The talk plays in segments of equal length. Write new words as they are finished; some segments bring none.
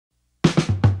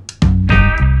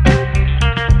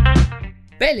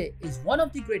Pele is one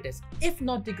of the greatest, if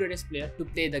not the greatest player to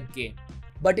play the game.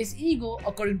 But his ego,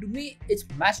 according to me, is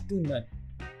matched to none.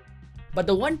 But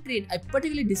the one trait I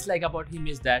particularly dislike about him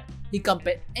is that he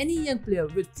compared any young player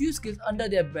with few skills under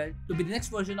their belt to be the next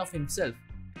version of himself.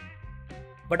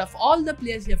 But of all the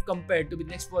players he have compared to be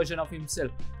the next version of himself,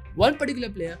 one particular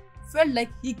player felt like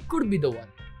he could be the one.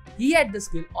 He had the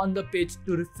skill on the pitch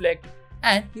to reflect,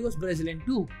 and he was Brazilian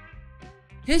too.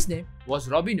 His name was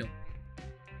Robinho.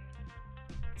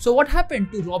 So what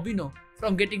happened to Robinho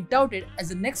from getting touted as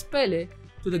the next Pele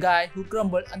to the guy who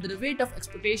crumbled under the weight of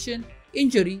expectation,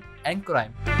 injury and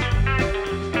crime?